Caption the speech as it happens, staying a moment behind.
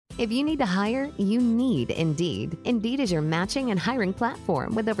If you need to hire, you need Indeed. Indeed is your matching and hiring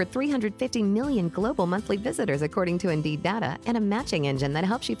platform with over 350 million global monthly visitors according to Indeed data and a matching engine that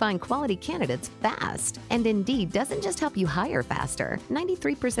helps you find quality candidates fast. And Indeed doesn't just help you hire faster.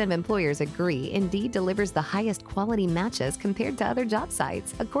 93% of employers agree Indeed delivers the highest quality matches compared to other job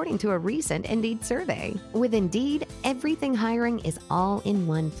sites, according to a recent Indeed survey. With Indeed, everything hiring is all in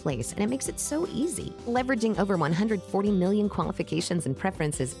one place, and it makes it so easy. Leveraging over 140 million qualifications and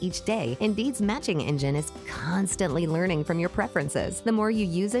preferences each day, Indeed's matching engine is constantly learning from your preferences. The more you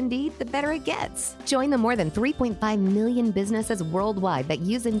use Indeed, the better it gets. Join the more than 3.5 million businesses worldwide that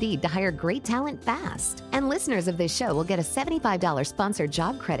use Indeed to hire great talent fast. And listeners of this show will get a $75 sponsored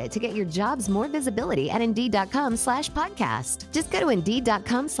job credit to get your jobs more visibility at Indeed.com/podcast. Just go to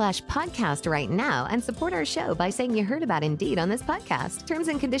Indeed.com/podcast right now and support our show by saying you heard about Indeed on this podcast. Terms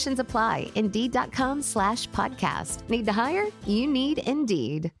and conditions apply. Indeed.com/podcast. Need to hire? You need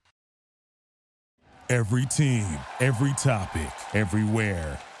Indeed. Every team, every topic,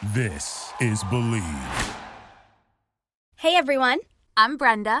 everywhere. This is Believe. Hey everyone, I'm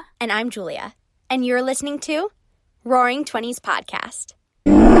Brenda. and I'm Julia, and you're listening to Roaring Twenties Podcast.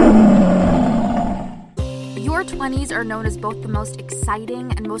 Your 20s are known as both the most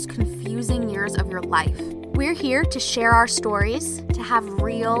exciting and most confusing years of your life. We're here to share our stories, To have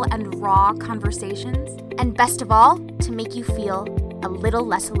real and raw conversations. and best of all, to make you feel a little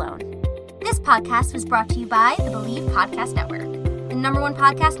less alone. This podcast was brought to you by the Believe Podcast Network, the #1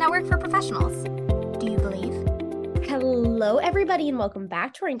 podcast network for professionals. Do you believe? Hello everybody, and welcome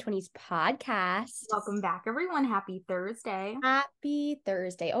back to Roaring Twenties Podcast. Welcome back, everyone. Happy Thursday. Happy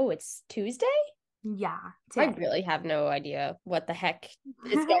Thursday. Oh, it's Tuesday? Yeah. I Today. really have no idea what the heck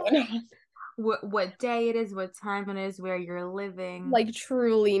is going on. What day it is, what time it is, where you're living. Like,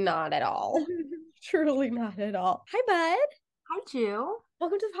 truly not at all. Truly not at all. Hi, bud. Hi, Ju.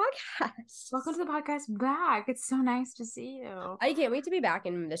 Welcome to the podcast. Welcome to the podcast back. It's so nice to see you. I can't wait to be back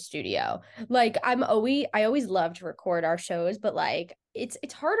in the studio. Like, I always love to record our shows, but like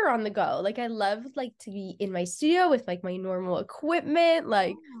it's harder on the go. Like, I love like to be in my studio with like my normal equipment.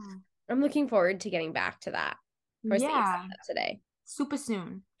 Like, I'm looking forward to getting back to that. Yeah. Today. Super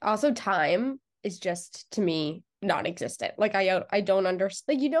soon. Also, time is just, to me, non-existent. Like, I don't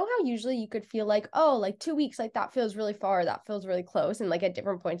understand. Like, you know how usually you could feel like, oh, like 2 weeks, like that feels really far, that feels really close, and like at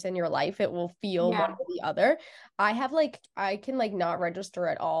different points in your life it will feel one or the other. I can like not register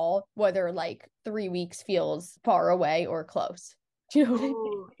at all whether like 3 weeks feels far away or close. Do you know what I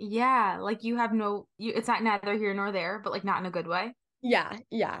mean? Yeah, like you have it's not neither here nor there, but like not in a good way. Yeah,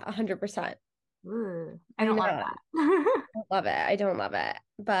 100%. I don't love that. I don't love it.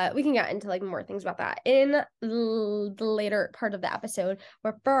 But we can get into like more things about that in the later part of the episode.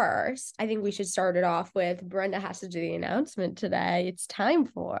 But first, I think we should start it off with Brenda has to do the announcement today. It's time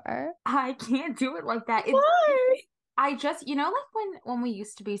for... I can't do it like that. Why? I just, like when we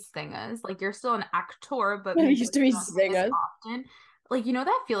used to be singers, like you're still an actor, but We maybe used to be not as singers. often. Like,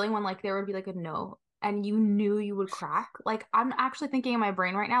 that feeling when like there would be like a note and you knew you would crack. Like, I'm actually thinking in my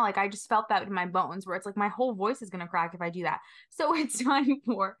brain right now, like I just felt that in my bones where it's like my whole voice is gonna crack if I do that. So it's time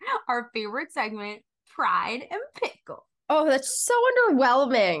for our favorite segment, Pride and Pickle. Oh, that's so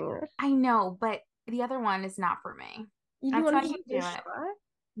underwhelming. I know, but the other one is not for me. You That's want how to you do do it.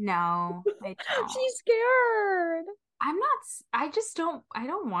 No, I don't. She's scared. I'm not. I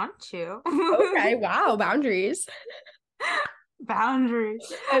don't want to. Okay, wow, boundaries.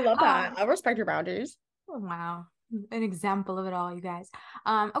 Boundaries. I love that. I respect your boundaries. Wow, an example of it all, you guys.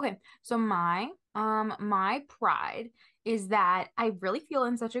 Okay, so my pride is that I really feel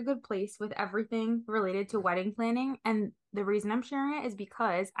in such a good place with everything related to wedding planning, and the reason I'm sharing it is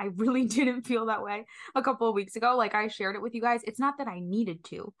because I really didn't feel that way a couple of weeks ago. Like I shared it with you guys. It's not that I needed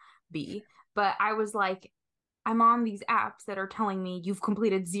to be, but I was like, I'm on these apps that are telling me you've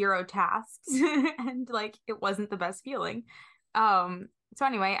completed 0 tasks and like it wasn't the best feeling. So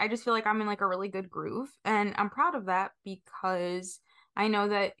anyway, I just feel like I'm in like a really good groove, and I'm proud of that because I know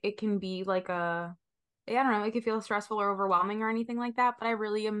that it can be like I don't know, it could feel stressful or overwhelming or anything like that, but I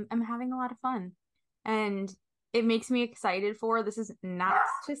really am having a lot of fun, and it makes me excited for, this is not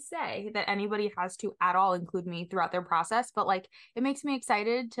to say that anybody has to at all include me throughout their process, but like it makes me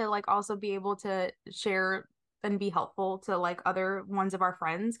excited to like also be able to share and be helpful to like other ones of our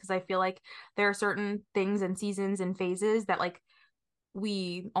friends, because I feel like there are certain things and seasons and phases that like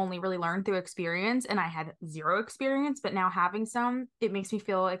we only really learn through experience, and I had 0 experience, but now having some, it makes me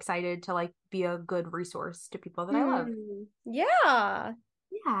feel excited to like be a good resource to people that I love. Yeah,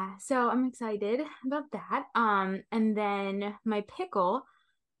 so I'm excited about that. And then my pickle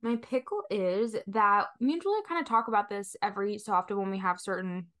is that me and Julia kind of talk about this every so often when we have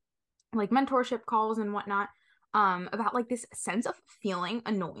certain like mentorship calls and whatnot, about like this sense of feeling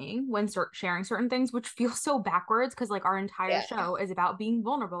annoying when sharing certain things, which feels so backwards because like our entire show is about being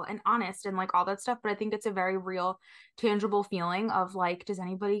vulnerable and honest and like all that stuff. But I think it's a very real, tangible feeling of like, does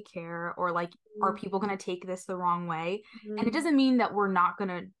anybody care? Or like, are people going to take this the wrong way? And it doesn't mean that we're not going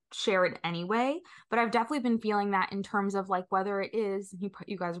to share it anyway, but I've definitely been feeling that in terms of like whether it is,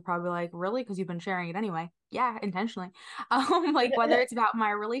 you guys are probably like, really? Because you've been sharing it anyway. Yeah, intentionally. Like whether it's about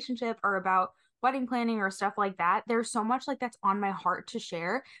my relationship or about wedding planning or stuff like that, there's so much like that's on my heart to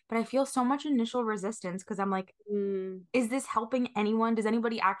share, but I feel so much initial resistance because I'm like, is this helping anyone? Does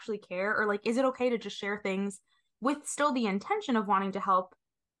anybody actually care? Or like, is it okay to just share things with still the intention of wanting to help,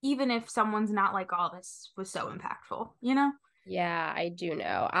 even if someone's not like, oh, this was so impactful, you know? Yeah, I do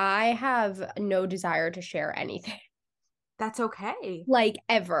know. I have no desire to share anything. That's okay. Like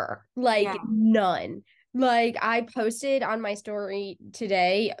ever. Like none. Like I posted on my story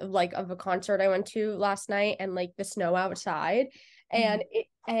today, like of a concert I went to last night and like the snow outside. And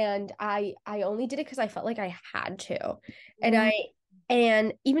I only did it because I felt like I had to.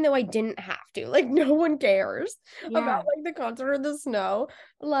 And even though I didn't have to, like no one cares about like the concert or the snow.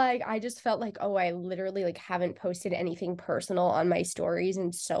 Like I just felt like, oh, I literally like haven't posted anything personal on my stories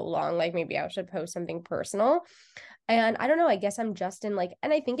in so long. Like maybe I should post something personal. And I don't know, I guess I'm just in like,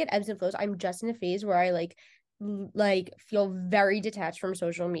 and I think it ebbs and flows. I'm just in a phase where I like feel very detached from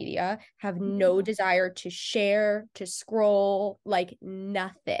social media, have no desire to share, to scroll, like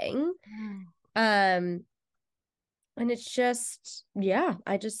nothing. And it's just,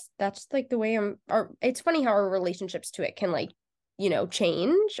 that's like the way it's funny how our relationships to it can like,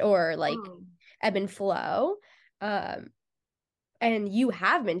 change or like ebb and flow. And you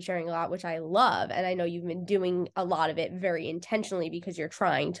have been sharing a lot, which I love. And I know you've been doing a lot of it very intentionally because you're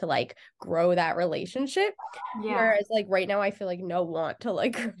trying to like grow that relationship. Yeah. Whereas like right now, I feel like no want to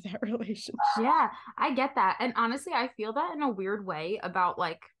like grow that relationship. Yeah, I get that. And honestly, I feel that in a weird way about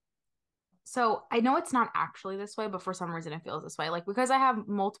like, so I know it's not actually this way, but for some reason it feels this way. Like because I have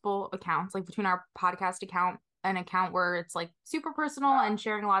multiple accounts, like between our podcast account, an account where it's like super personal and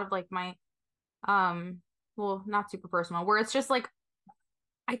sharing a lot of like my, well, not super personal, where it's just like,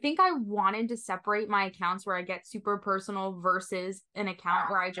 I think I wanted to separate my accounts where I get super personal versus an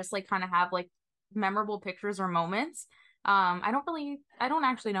account where I just like kind of have like memorable pictures or moments. I don't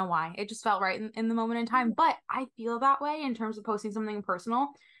actually know why. It just felt right in the moment in time, but I feel that way in terms of posting something personal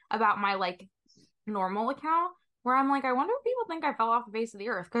about my like normal account where I'm like, I wonder if people think I fell off the face of the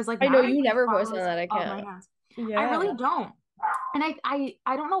earth. Cause like, I know you never post on that account. I really don't. And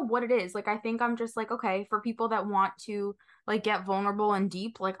I don't know what it is. Like, I think I'm just like, okay, for people that want to like get vulnerable and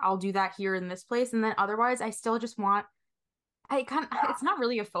deep, like I'll do that here in this place. And then otherwise I still just want, it's not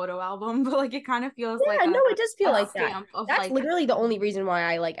really a photo album, but like it kind of feels like it does feel like that. That's like, literally the only reason why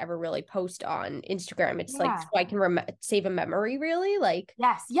I like ever really post on Instagram. It's like so I can save a memory, really. Like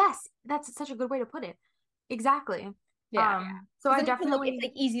yes, that's such a good way to put it. Exactly. So I definitely it's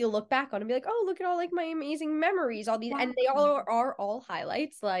like easy to look back on and be like, oh, look at all like my amazing memories, all these, and they all are all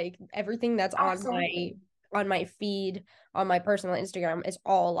highlights. Like everything that's on my feed on my personal Instagram is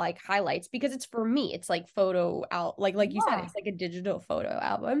all like highlights because it's for me. It's like photo out, like you said, it's like a digital photo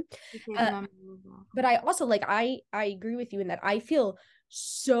album. But I also like I agree with you in that I feel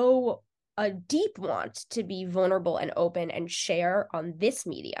so a deep want to be vulnerable and open and share on this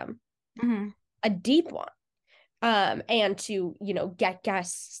medium, a deep one. And to, get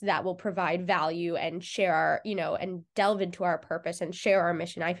guests that will provide value and share our, and delve into our purpose and share our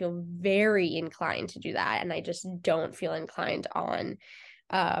mission. I feel very inclined to do that. And I just don't feel inclined on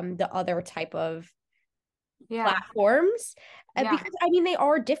the other type of platforms. Because, I mean, they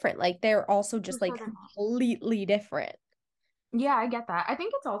are different. Like, they're also just, like, completely different. Yeah, I get that. I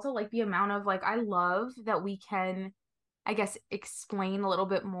think it's also, like, the amount of, like, I love that we can, I guess, explain a little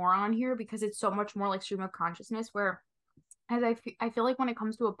bit more on here because it's so much more like stream of consciousness where as I feel like when it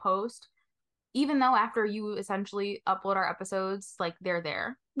comes to a post, even though after you essentially upload our episodes, like they're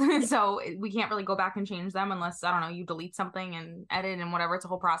there. So we can't really go back and change them unless, I don't know, you delete something and edit and whatever. It's a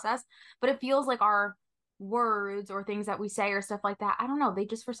whole process. But it feels like our words or things that we say or stuff like that, I don't know, they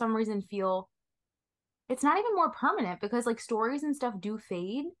just for some reason feel, it's not even more permanent because like stories and stuff do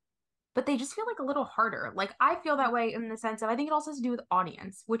fade. But they just feel like a little harder. Like I feel that way in the sense of, I think it also has to do with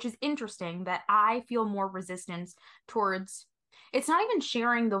audience, which is interesting that I feel more resistance towards, it's not even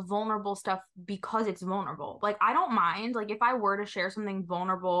sharing the vulnerable stuff because it's vulnerable. Like I don't mind, like if I were to share something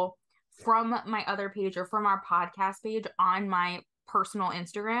vulnerable from my other page or from our podcast page on my personal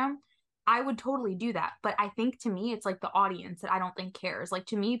Instagram, I would totally do that. But I think to me, it's like the audience that I don't think cares. Like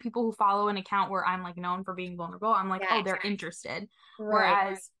to me, people who follow an account where I'm like known for being vulnerable, I'm like, oh, they're interested. Right.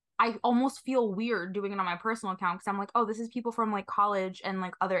 Whereas I almost feel weird doing it on my personal account because I'm like, oh, this is people from like college and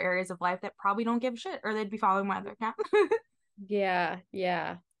like other areas of life that probably don't give a shit or they'd be following my other account. Yeah,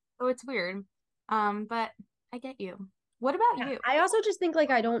 yeah. So it's weird. But I get you. What about Yeah, you? I also just think like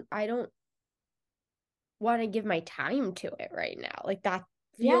I don't want to give my time to it right now. Like that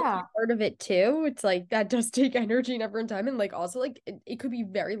feels Yeah. part of it too. It's like that does take energy and effort and time. And like also like it could be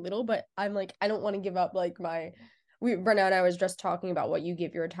very little, but I'm like, I don't want to give up like Brenna and I was just talking about what you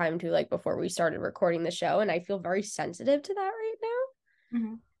give your time to like before we started recording the show. And I feel very sensitive to that right now.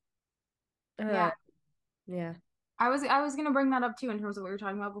 Mhm. Uh, Yeah. yeah. I was gonna bring that up too in terms of what we were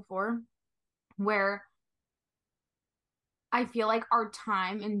talking about before, where I feel like our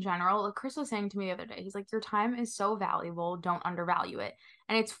time in general, like Chris was saying to me the other day, he's like, your time is so valuable, don't undervalue it.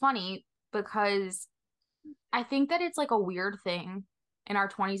 And it's funny because I think that it's like a weird thing in our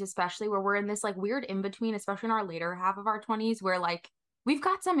 20s, especially where we're in this like weird in between, especially in our later half of our 20s, where like we've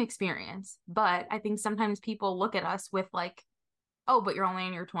got some experience, but I think sometimes people look at us with like, oh, but you're only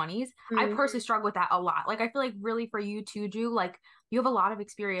in your 20s. I Mhm. personally struggle with that a lot. Like, I feel like really for you too, Ju, like you have a lot of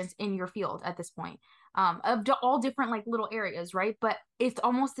experience in your field at this point, of all different like little areas, right? But it's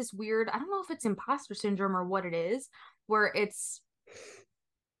almost this weird, I don't know if it's imposter syndrome or what it is, where it's,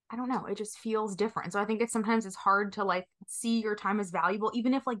 I don't know, it just feels different. So I think it's sometimes it's hard to like see your time as valuable,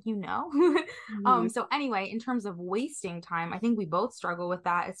 even if like you know. Mhm. So anyway, in terms of wasting time, I think we both struggle with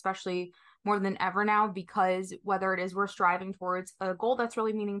that, especially more than ever now, because whether it is we're striving towards a goal that's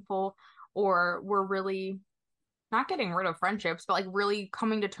really meaningful or we're really not getting rid of friendships, but like really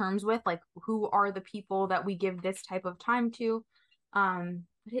coming to terms with like who are the people that we give this type of time to. But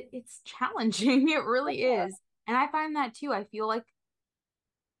it's challenging. It really is. And I find that too. I feel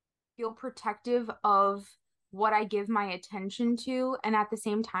protective of what I give my attention to. And at the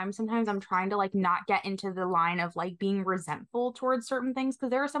same time, sometimes I'm trying to like not get into the line of like being resentful towards certain things because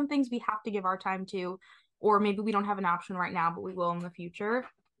there are some things we have to give our time to, or maybe we don't have an option right now, but we will in the future.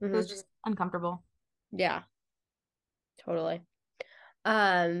 So it's just uncomfortable. Yeah, totally.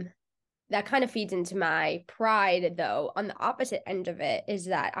 Um, that kind of feeds into my pride though. On the opposite end of it is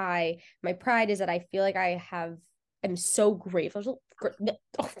that my pride is that I feel like I'm so grateful.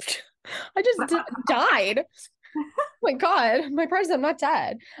 I just died. Oh my God, my pride is I'm not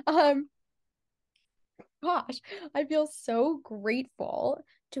dead. Gosh, I feel so grateful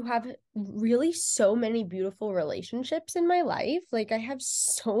to have really so many beautiful relationships in my life. Like I have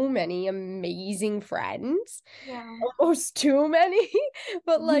so many amazing friends, Yeah. almost too many.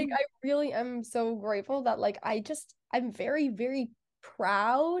 But like I really am so grateful that like I'm very, very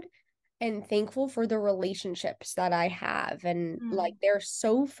proud and thankful for the relationships that I have. And like they're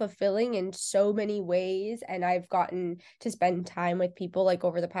so fulfilling in so many ways. And I've gotten to spend time with people like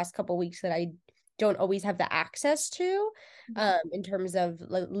over the past couple weeks that I don't always have the access to in terms of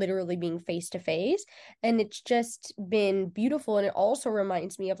literally being face to face. And it's just been beautiful. And it also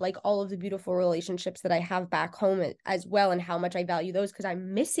reminds me of like all of the beautiful relationships that I have back home as well, and how much I value those because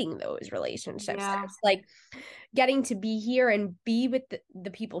I'm missing those relationships. Yeah. It's like getting to be here and be with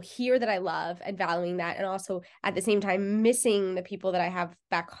the people here that I love and valuing that, and also at the same time missing the people that I have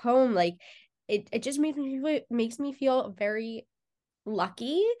back home. Like it just makes me feel very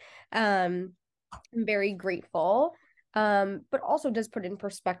lucky. I'm very grateful. But also does put in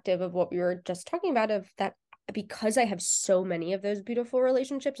perspective of what we were just talking about, of that because I have so many of those beautiful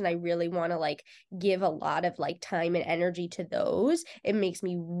relationships and I really want to like give a lot of like time and energy to those, it makes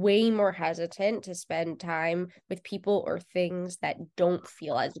me way more hesitant to spend time with people or things that don't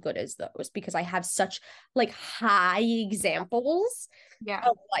feel as good as those, because I have such like high examples Yeah.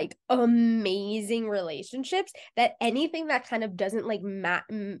 of like amazing relationships that anything that kind of doesn't like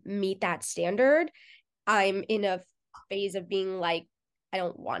meet that standard, I'm in a phase of being like, I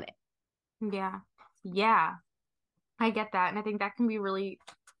don't want it. Yeah. Yeah. I get that. And I think that can be really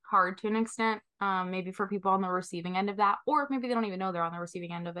hard to an extent, maybe for people on the receiving end of that, or maybe they don't even know they're on the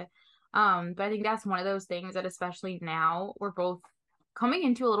receiving end of it. But I think that's one of those things that especially now we're both coming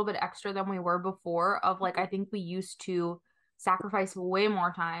into a little bit extra than we were before, of like, I think we used to sacrifice way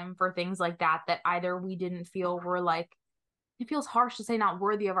more time for things like that, that either we didn't feel were like, it feels harsh to say not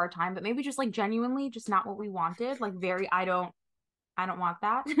worthy of our time, but maybe just like genuinely just not what we wanted. Like very, I don't want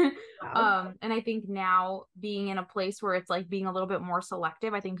that. And I think now being in a place where it's like being a little bit more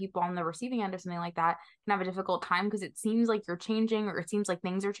selective, I think people on the receiving end of something like that can have a difficult time because it seems like you're changing, or it seems like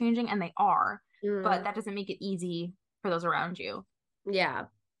things are changing, and they are, but that doesn't make it easy for those around you. Yeah.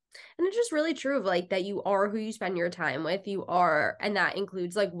 And it's just really true of like that you are who you spend your time with. You are, and that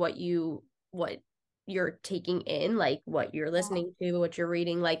includes like what you're taking in, like what you're listening to, what you're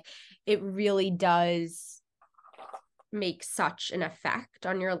reading. Like it really does make such an effect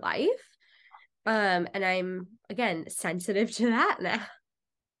on your life. And I'm, again, sensitive to that now.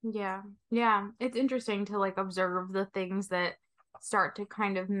 Yeah. Yeah. It's interesting to like observe the things that start to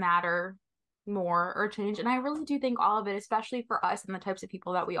kind of matter more or change. And I really do think all of it, especially for us and the types of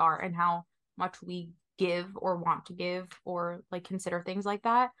people that we are and how much we give or want to give or like consider things like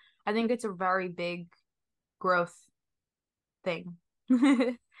that. I think it's a very big growth thing.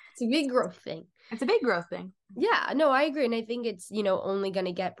 It's a big growth thing. It's a big growth thing. Yeah, no, I agree. And I think it's, only going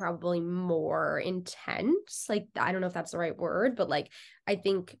to get probably more intense. Like, I don't know if that's the right word, but like, I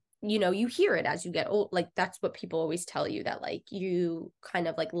think, you hear it as you get old. Like, that's what people always tell you, that like you kind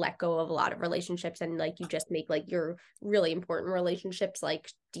of like let go of a lot of relationships and like you just make like your really important relationships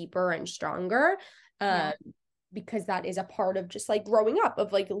like deeper and stronger. Yeah. Because that is a part of just like growing up,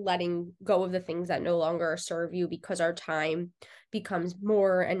 of like letting go of the things that no longer serve you, because our time becomes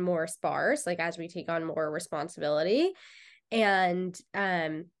more and more sparse, like as we take on more responsibility. And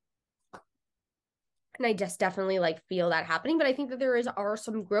I just definitely like feel that happening. But I think that are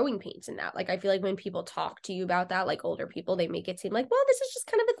some growing pains in that. Like, I feel like when people talk to you about that, like older people, they make it seem like, well, this is just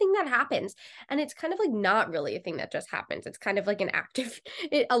kind of a thing that happens. And it's kind of like not really a thing that just happens. It's kind of like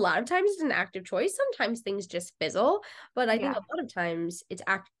a lot of times it's an active choice. Sometimes things just fizzle. But I think a lot of times it's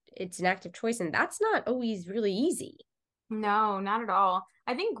an active choice. And that's not always really easy. No, not at all.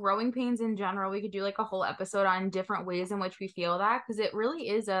 I think growing pains in general, we could do like a whole episode on different ways in which we feel that, because it really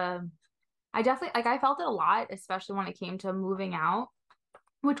is I definitely, like, I felt it a lot, especially when it came to moving out,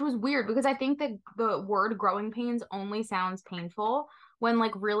 which was weird because I think that the word growing pains only sounds painful when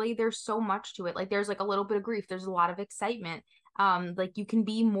like really there's so much to it. Like there's like a little bit of grief, there's a lot of excitement. Like you can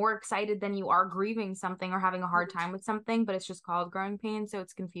be more excited than you are grieving something or having a hard time with something, but it's just called growing pains, so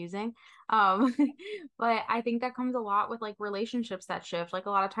it's confusing. But I think that comes a lot with like relationships that shift. Like a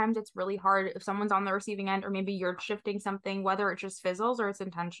lot of times it's really hard if someone's on the receiving end, or maybe you're shifting something, whether it just fizzles or it's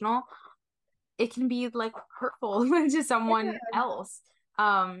intentional, it can be like hurtful to someone else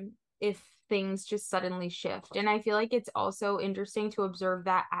if things just suddenly shift. And I feel like it's also interesting to observe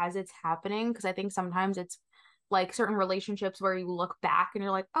that as it's happening, because I think sometimes it's like certain relationships where you look back and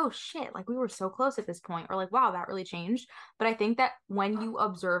you're like, oh shit, like we were so close at this point, or like, wow, that really changed. But I think that when you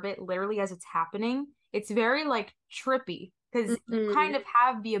observe it literally as it's happening, it's very like trippy, because you kind of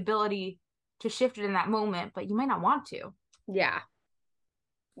have the ability to shift it in that moment, but you might not want to. Yeah.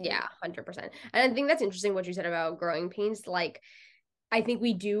 Yeah, 100%. And I think that's interesting what you said about growing pains. Like, I think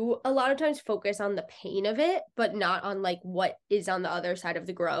we do a lot of times focus on the pain of it, but not on like what is on the other side of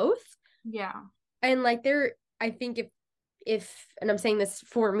the growth. Yeah. And like I think if and I'm saying this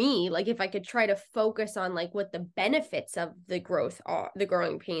for me, like if I could try to focus on like what the benefits of the growth are, the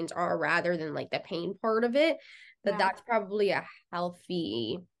growing pains are, rather than like the pain part of it, that's probably a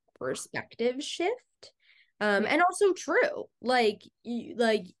healthy perspective shift. And also true, like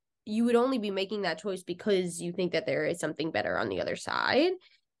you would only be making that choice because you think that there is something better on the other side,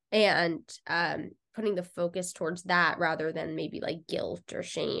 and putting the focus towards that rather than maybe like guilt or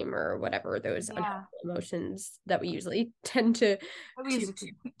shame or whatever those unhelpful emotions that we usually tend to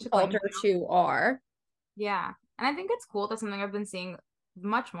alter to are. Yeah. And I think it's cool that something I've been seeing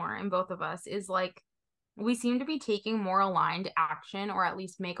much more in both of us is like we seem to be taking more aligned action, or at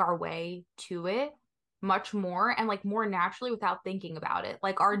least make our way to it much more and like more naturally without thinking about it.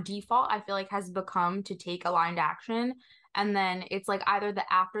 Like our default, I feel like, has become to take aligned action, and then it's like either the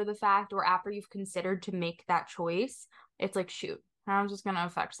after the fact or after you've considered to make that choice, it's like, shoot, I'm just gonna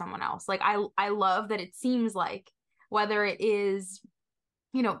affect someone else. Like I love that it seems like, whether it is,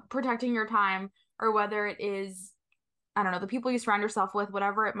 protecting your time, or whether it is, I don't know, the people you surround yourself with,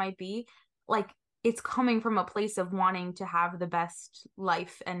 whatever it might be, like it's coming from a place of wanting to have the best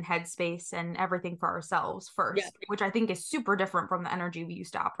life and headspace and everything for ourselves first, which I think is super different from the energy we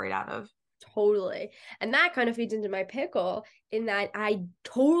used to operate out of. Totally. And that kind of feeds into my pickle, in that I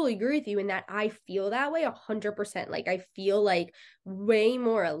totally agree with you in that I feel that way 100%. Like I feel like way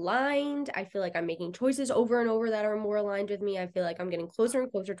more aligned. I feel like I'm making choices over and over that are more aligned with me. I feel like I'm getting closer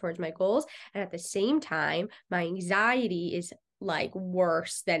and closer towards my goals. And at the same time, my anxiety is like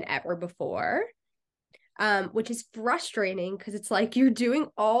worse than ever before. Which is frustrating, because it's like you're doing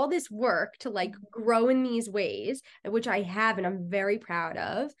all this work to like grow in these ways, which I have and I'm very proud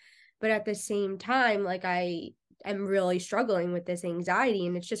of. But at the same time, like I am really struggling with this anxiety,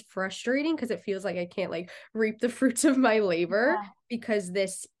 and it's just frustrating because it feels like I can't like reap the fruits of my labor because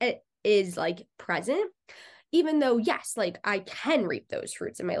it is like present. Even though, yes, like I can reap those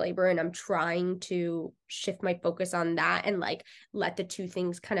fruits in my labor, and I'm trying to shift my focus on that and like let the two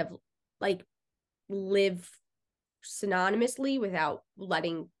things kind of like live synonymously without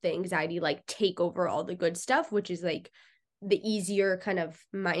letting the anxiety like take over all the good stuff, which is like the easier kind of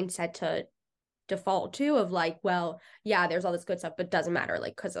mindset to default to of like, well, yeah, there's all this good stuff, but doesn't matter,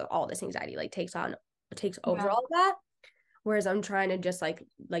 like, because of all this anxiety like takes over all of that. Whereas I'm trying to just like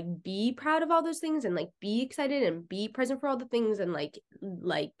be proud of all those things and like be excited and be present for all the things and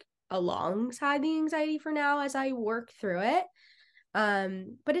like alongside the anxiety for now as I work through it.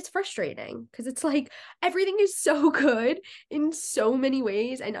 But it's frustrating because it's like everything is so good in so many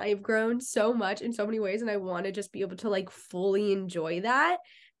ways and I've grown so much in so many ways and I want to just be able to like fully enjoy that,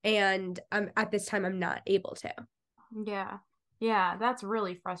 and at this time I'm not able to. Yeah, that's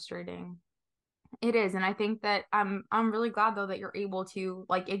really frustrating. It is, and I think that I'm really glad though that you're able to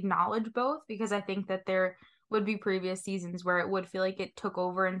like acknowledge both, because I think that there would be previous seasons where it would feel like it took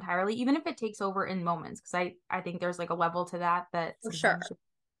over entirely, even if it takes over in moments, because I think there's like a level to that For sure.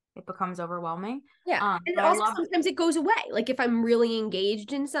 It becomes overwhelming. Yeah. And also sometimes it goes away. Like if I'm really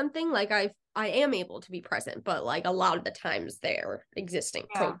engaged in something, like I am able to be present, but like a lot of the times they're coexisting.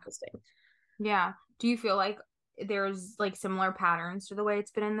 Yeah. Do you feel like there's like similar patterns to the way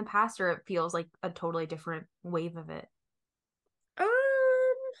it's been in the past, or it feels like a totally different wave of it?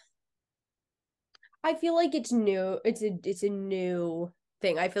 I feel like it's new. It's a new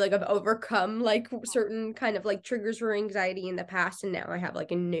thing. I feel like I've overcome like certain kind of like triggers for anxiety in the past, and now I have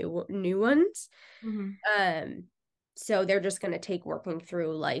like a new ones. So they're just gonna take working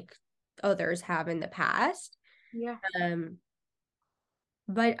through like others have in the past. Yeah.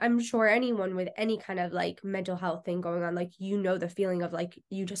 But I'm sure anyone with any kind of like mental health thing going on, like, the feeling of like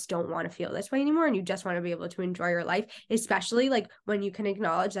you just don't want to feel this way anymore and you just want to be able to enjoy your life, especially like when you can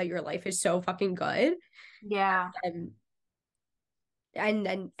acknowledge that your life is so fucking good. Yeah.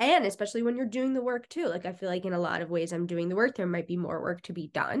 And especially when you're doing the work too. Like I feel like in a lot of ways I'm doing the work. There might be more work to be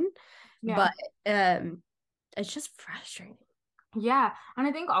done. Yeah. But it's just frustrating. Yeah. And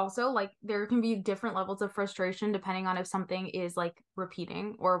I think also like there can be different levels of frustration depending on if something is like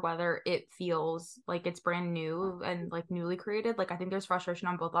repeating or whether it feels like it's brand new and like newly created. Like I think there's frustration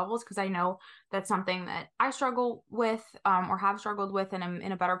on both levels, because I know that's something that I struggle with or have struggled with and I'm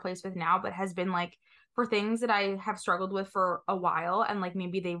in a better place with now, but has been like for things that I have struggled with for a while and like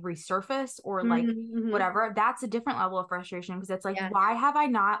maybe they resurface or like whatever, that's a different level of frustration, because it's like, why have I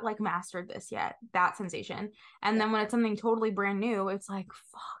not like mastered this yet? That sensation. And then when it's something totally brand new, it's like,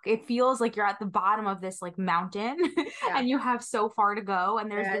 fuck, it feels like you're at the bottom of this like mountain and you have so far to go.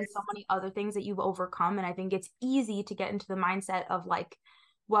 And there's been so many other things that you've overcome. And I think it's easy to get into the mindset of like,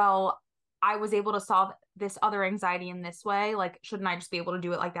 well, I was able to solve this other anxiety in this way. Like, shouldn't I just be able to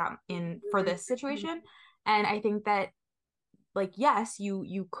do it like that for this situation? And I think that like, yes,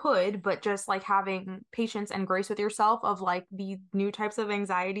 you could, but just like having patience and grace with yourself of like the new types of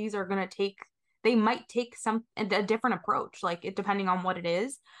anxieties are going to they might take a different approach, like it depending on what it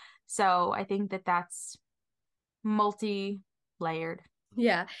is. So I think that that's multi-layered.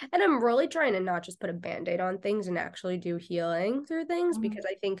 Yeah. And I'm really trying to not just put a band-aid on things and actually do healing through things, because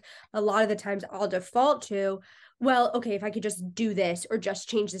I think a lot of the times I'll default to, well, okay, if I could just do this or just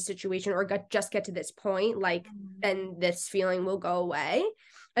change the situation or just get to this point, like then this feeling will go away.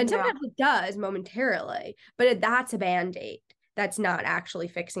 And sometimes it does momentarily, but that's a band-aid. That's not actually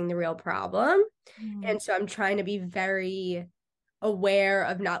fixing the real problem. And so I'm trying to be very aware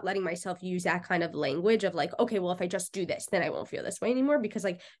of not letting myself use that kind of language of like, okay, well, if I just do this, then I won't feel this way anymore, because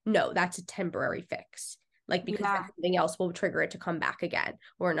like, no, that's a temporary fix. Like, because something else will trigger it to come back again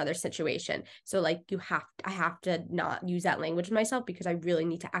or another situation. So like I have to not use that language in myself, because I really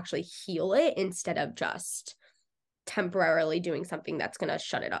need to actually heal it instead of just temporarily doing something that's going to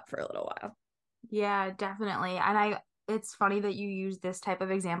shut it up for a little while. Yeah, definitely. And it's funny that you use this type of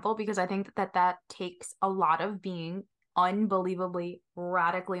example, because I think that takes a lot of being unbelievably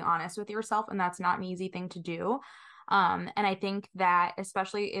radically honest with yourself, and that's not an easy thing to do. And I think that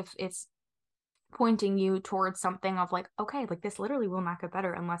especially if it's pointing you towards something of like, okay, like this literally will not get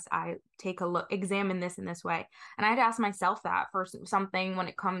better unless I take a look, examine this in this way. And I had to ask myself that for something when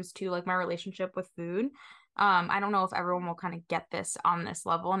it comes to like my relationship with food. I don't know if everyone will kind of get this on this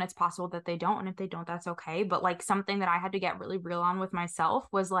level, and it's possible that they don't. And if they don't, that's okay. But like something that I had to get really real on with myself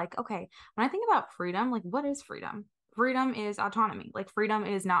was like, okay, when I think about freedom, like what is freedom? Freedom is autonomy. Like freedom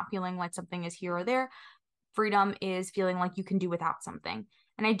is not feeling like something is here or there. Freedom is feeling like you can do without something.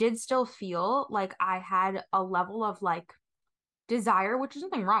 And I did still feel like I had a level of like desire, which is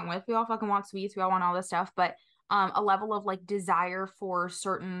nothing wrong with. We all fucking want sweets. We all want all this stuff. But a level of like desire for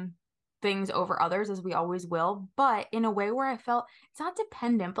certain things over others, as we always will. But in a way where I felt it's not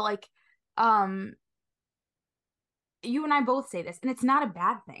dependent, but like you and I both say this, and it's not a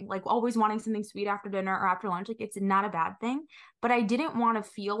bad thing. Like always wanting something sweet after dinner or after lunch, like it's not a bad thing. But I didn't want to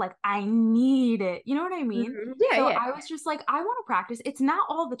feel like I need it. You know what I mean? Yeah, So yeah. I was just like, I want to practice. It's not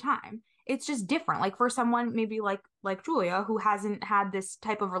all the time. It's just different. Like for someone maybe like Julia, who hasn't had this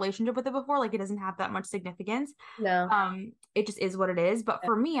type of relationship with it before, like it doesn't have that much significance. No. It just is what it is. But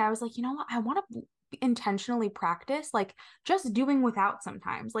for me, I was like, you know what? I want to intentionally practice like just doing without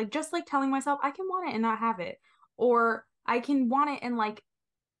sometimes. Like just like telling myself I can want it and not have it. Or I can want it and like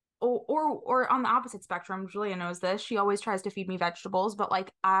or on the opposite spectrum, Julia knows this. She always tries to feed me vegetables, but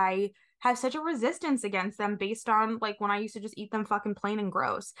like I have such a resistance against them based on like when I used to just eat them fucking plain and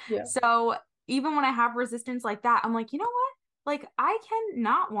gross. Yeah. So even when I have resistance like that, I'm like, you know what? Like I can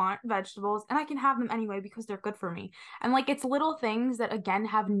not want vegetables and I can have them anyway because they're good for me. And like it's little things that again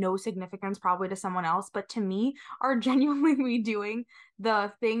have no significance probably to someone else, but to me are genuinely doing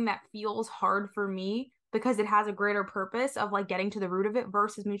the thing that feels hard for me because it has a greater purpose of like getting to the root of it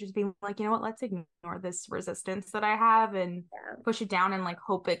versus me just being like, you know what, let's ignore this resistance that I have and push it down and like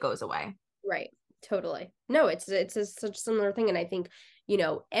hope it goes away. Right. Totally. No, it's such a similar thing. And I think, you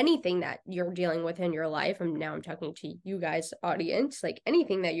know, anything that you're dealing with in your life, and now I'm talking to you guys, audience, like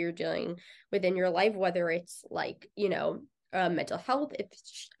anything that you're dealing with in your life, whether it's like, you know, a mental health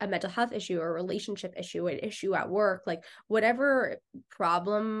issue or a relationship issue, an issue at work, like whatever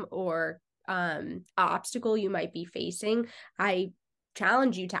problem or obstacle you might be facing, I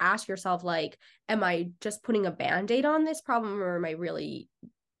challenge you to ask yourself, like, am I just putting a band-aid on this problem, or am I really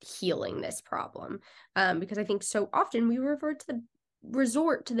healing this problem? Because I think so often we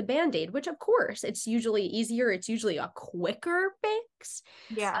resort to the band-aid, which of course it's usually easier, it's usually a quicker fix.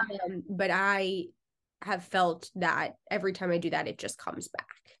 Yeah. But I have felt that every time I do that, it just comes back.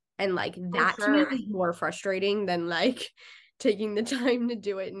 And like that to me is more frustrating than like taking the time to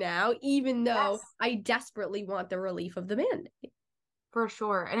do it now, even though I desperately want the relief of the band-aid. For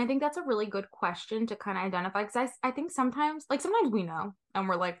sure. And I think that's a really good question to kind of identify, because I think sometimes we know and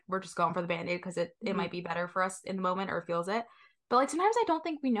we're just going for the band-aid because it might be better for us in the moment or it feels it. But like sometimes I don't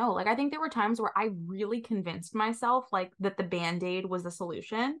think we know. Like I think there were times where I really convinced myself like that the band-aid was the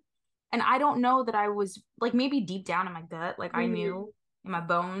solution. And I don't know that I was like maybe deep down in my gut, like I knew in my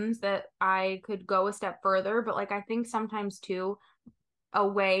bones that I could go a step further. But like I think sometimes too, a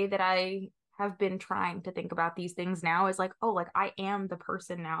way that I have been trying to think about these things now is like, oh, like I am the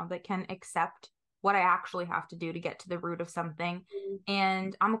person now that can accept what I actually have to do to get to the root of something.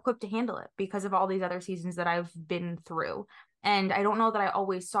 And I'm equipped to handle it because of all these other seasons that I've been through. And I don't know that I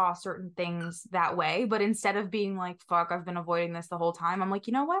always saw certain things that way, but instead of being like, fuck, I've been avoiding this the whole time, I'm like,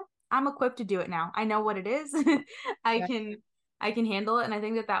 you know what? I'm equipped to do it now. I know what it is. I can handle it. And I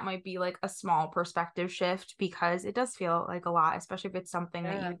think that might be like a small perspective shift because it does feel like a lot, especially if it's something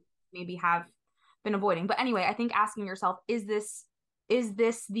that you maybe have been avoiding. But anyway, I think asking yourself, is this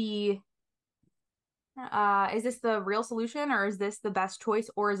the real solution, or is this the best choice,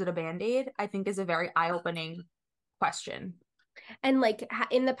 or is it a band-aid? I think is a very eye-opening question. And like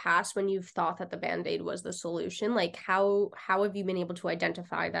in the past, when you've thought that the band-aid was the solution, like how have you been able to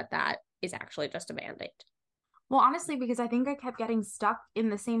identify that is actually just a band-aid? Well, honestly, because I think I kept getting stuck in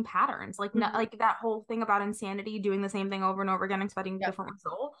the same patterns, like like that whole thing about insanity, doing the same thing over and over again, expecting a different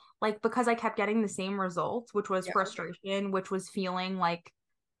result. Like because I kept getting the same results, which was frustration, which was feeling like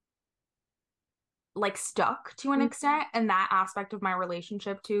stuck to an extent, and that aspect of my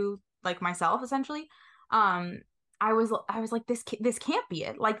relationship to like myself, essentially. I was like, this can't be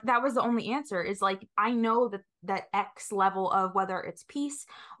it. Like that was the only answer, is like, I know that X level of whether it's peace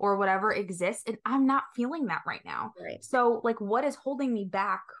or whatever exists, and I'm not feeling that right now. Right. So like, what is holding me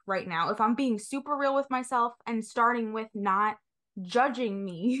back right now? If I'm being super real with myself and starting with not judging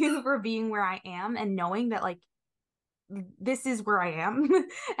me for being where I am and knowing that like, this is where I am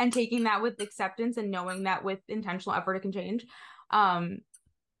and taking that with acceptance and knowing that with intentional effort, it can change.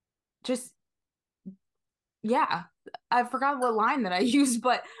 Just, yeah, I forgot what line that I used,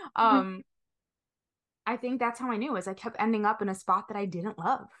 but I think that's how I knew, is I kept ending up in a spot that I didn't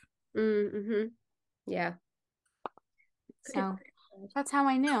love. Yeah. So that's how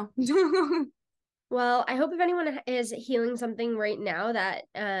I knew. Well, I hope if anyone is healing something right now that,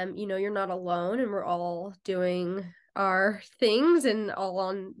 you know, you're not alone and we're all doing our things and all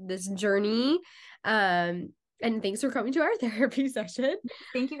on this journey. And thanks for coming to our therapy session.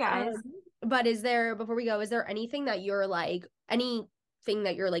 Thank you guys. But before we go, is there anything that you're like,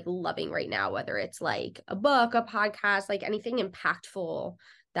 loving right now, whether it's like a book, a podcast, like anything impactful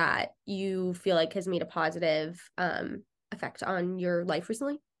that you feel like has made a positive effect on your life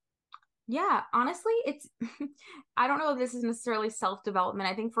recently? Yeah, honestly, it's I don't know if this is necessarily self-development.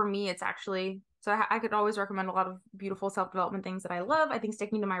 I think for me, it's actually So I could always recommend a lot of beautiful self-development things that I love. I think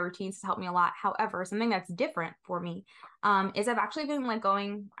sticking to my routines has helped me a lot. However, something that's different for me is I've actually been like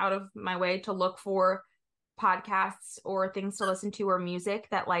going out of my way to look for podcasts or things to listen to or music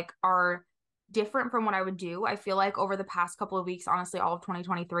that like are different from what I would do. I feel like over the past couple of weeks, honestly, all of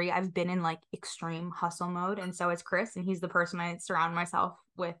 2023, I've been in like extreme hustle mode. And so is Chris, and he's the person I surround myself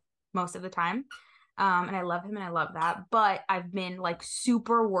with most of the time. And I love him and I love that. But I've been like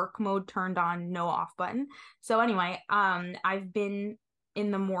super work mode turned on, no off button. So anyway, I've been in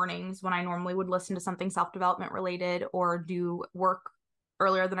the mornings when I normally would listen to something self-development related or do work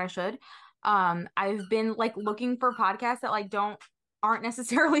earlier than I should. I've been like looking for podcasts that like aren't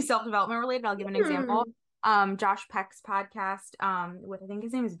necessarily self-development related. I'll give an example. Josh Peck's podcast, with I think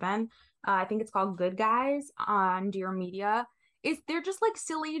his name is Ben. I think it's called Good Guys on Dear Media. They're just like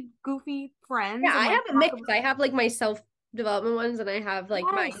silly, goofy friends. Yeah, and, I like, have a mix. I have like my self-development ones, and I have like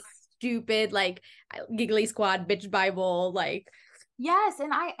my stupid like Giggly Squad bitch Bible like. Yes,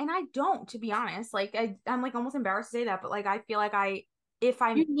 and I don't, to be honest. Like I'm like almost embarrassed to say that, but like I feel like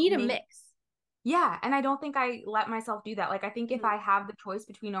you need a mix. Yeah, and I don't think I let myself do that. Like I think if I have the choice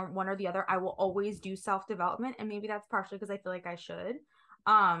between one or the other, I will always do self-development, and maybe that's partially because I feel like I should.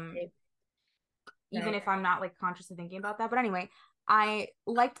 Even if I'm not like consciously thinking about that. But anyway, I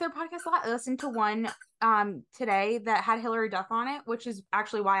liked their podcast a lot. I listened to one today that had Hillary Duff on it, which is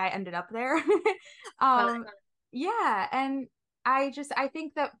actually why I ended up there. Yeah, and I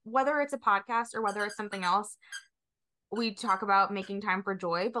think that whether it's a podcast or whether it's something else, we talk about making time for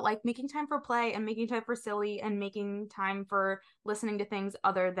joy, but like making time for play and making time for silly and making time for listening to things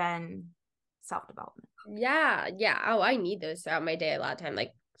other than self-development. Yeah. Oh, I need those throughout my day a lot of time.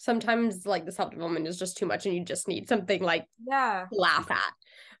 Like sometimes like the self-development is just too much and you just need something like to laugh at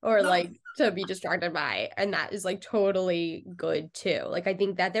or like to be distracted by, and that is like totally good too. Like I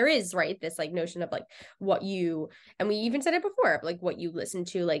think that there is this like notion of like what you, and we even said it before, like what you listen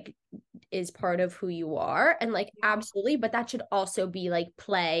to like is part of who you are, and like absolutely, but that should also be like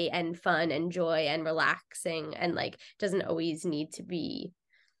play and fun and joy and relaxing, and like doesn't always need to be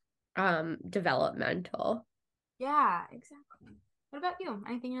developmental. Yeah, exactly. What about you?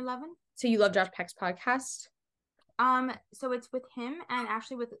 Anything you're loving? So you love Josh Peck's podcast? So it's with him and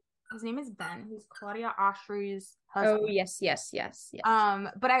actually with his name is Ben, who's Claudia Oshry's husband. Oh, yes.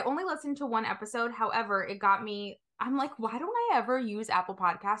 But I only listened to one episode. However, it got me, I'm like, why don't I ever use Apple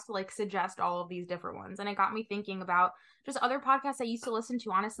Podcasts to like suggest all of these different ones? And it got me thinking about just other podcasts I used to listen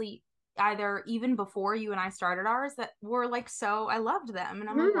to, honestly, either even before you and I started ours, that were like, so I loved them. And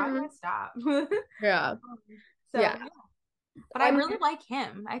I'm like, why would I stop? Yeah. Yeah. But I really like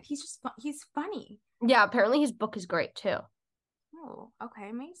him. He's funny. Yeah, apparently his book is great too. Oh, okay,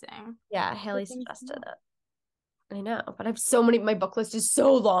 amazing. Yeah, Haley suggested it. I know, but I have so many. My book list is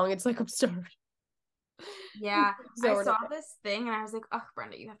so long. It's like absurd. Yeah, I saw this thing and I was like, "Oh,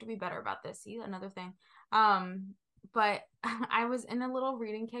 Brenda, you have to be better about this." See, another thing. But I was in a little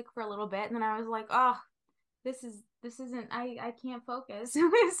reading kick for a little bit, and then I was like, "Oh, this isn't. I can't focus."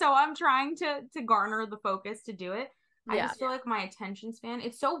 So I'm trying to garner the focus to do it. I just feel like my attention span,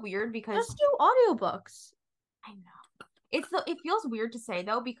 it's so weird because just do audiobooks. I know. It feels weird to say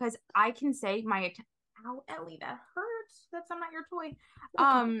though, because I can say ow, Ellie, that hurts. I'm not your toy.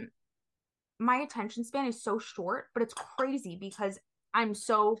 My attention span is so short, but it's crazy because I'm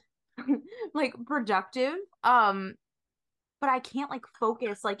so like productive. But I can't like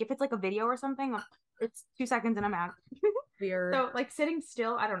focus. Like if it's like a video or something, it's 2 seconds and I'm out. Weird. So like sitting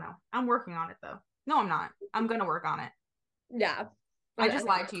still, I don't know. I'm working on it though. No, I'm not. I'm gonna work on it. Yeah. I just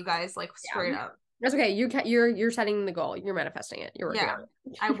lied to you guys, like straight up. That's okay. You're setting the goal. You're manifesting it. You're working on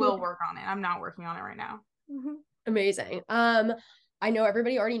it. I will work on it. I'm not working on it right now. Amazing. I know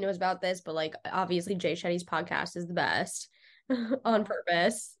everybody already knows about this, but like obviously Jay Shetty's podcast is the best on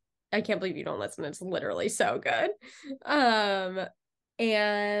purpose. I can't believe you don't listen. It's literally so good. And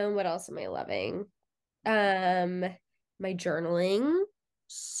what else am I loving? My journaling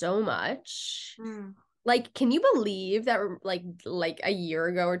so much. Like, can you believe that like a year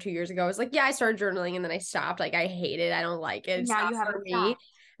ago or 2 years ago, I was like, yeah, I started journaling and then I stopped. Like, I hate it. I don't like it. It's now not you have for me.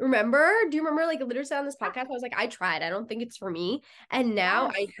 Remember? Do you remember like literally on this podcast? I was like, I tried. I don't think it's for me. And now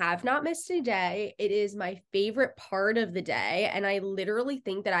I have not missed a day. It is my favorite part of the day. And I literally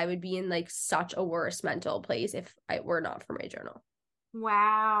think that I would be in like such a worse mental place if it were not for my journal.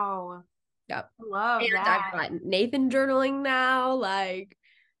 Wow. Yep. Love that. I've got Nathan journaling now. Like,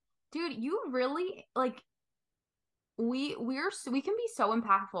 dude, you really like we can be so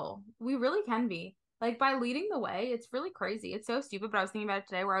impactful. We really can be. Like by leading the way, it's really crazy. It's so stupid, but I was thinking about it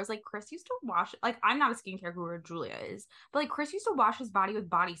today where I was like, Chris used to wash, like I'm not a skincare guru, Julia is, but like Chris used to wash his body with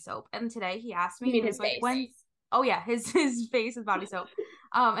body soap. And today he asked me, You mean he his was like, face? when, oh yeah, his face is body soap.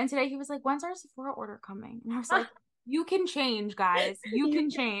 And today he was like, when's our Sephora order coming? And I was like, you can change, guys. You can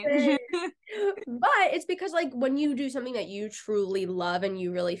change. But it's because like when you do something that you truly love and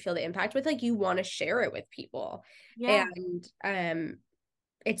you really feel the impact with, like you want to share it with people. Yeah. And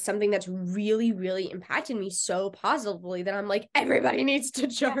it's something that's really, really impacted me so positively that I'm like, everybody needs to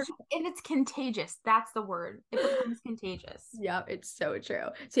journal. And it's contagious. That's the word. It becomes contagious. Yeah, it's so true.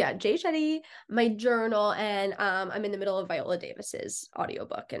 So yeah, Jay Shetty, my journal, and I'm in the middle of Viola Davis's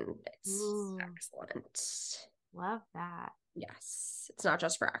audiobook, and it's excellent. Love that. Yes. It's not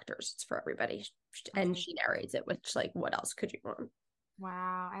just for actors, it's for everybody. And she narrates it, which like what else could you want?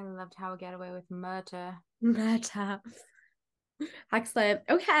 Wow. I loved How to Get Away with Murder. Excellent.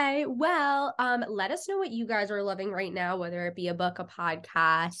 Okay. Well, let us know what you guys are loving right now, whether it be a book, a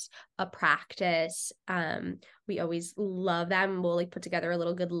podcast, a practice. We always love them. We'll like put together a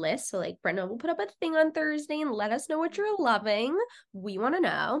little good list. So like Brenda will put up a thing on Thursday and let us know what you're loving. We want to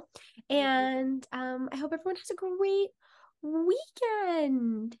know. And I hope everyone has a great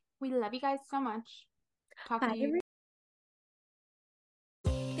weekend. We love you guys so much. Talk to you.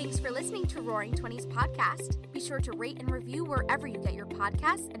 Thanks for listening to Roaring 20s podcast. Be sure to rate and review wherever you get your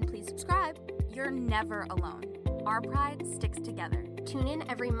podcasts, and please subscribe. You're never alone. Our pride sticks together. Tune in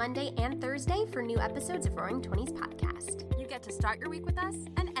every Monday and Thursday for new episodes of Roaring 20s podcast. You get to start your week with us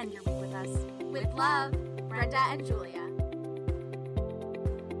and end your week with us. With love, Brenda and Julia.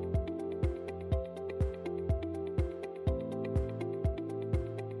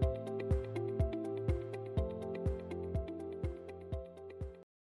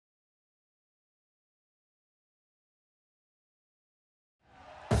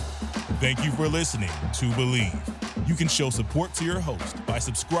 Thank you for listening to Believe. You can show support to your host by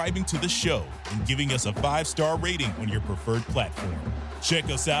subscribing to the show and giving us a 5-star rating on your preferred platform. Check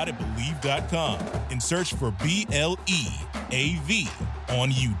us out at Believe.com and search for BLEAV on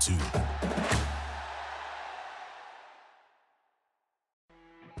YouTube.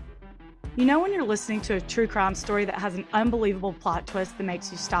 You know when you're listening to a true crime story that has an unbelievable plot twist that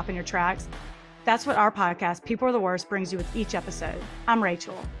makes you stop in your tracks? That's what our podcast, People Are the Worst, brings you with each episode. I'm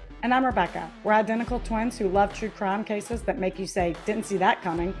Rachel. And I'm Rebecca. We're identical twins who love true crime cases that make you say, didn't see that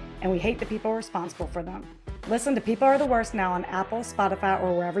coming, and we hate the people responsible for them. Listen to People Are the Worst now on Apple, Spotify,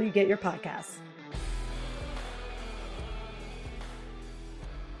 or wherever you get your podcasts.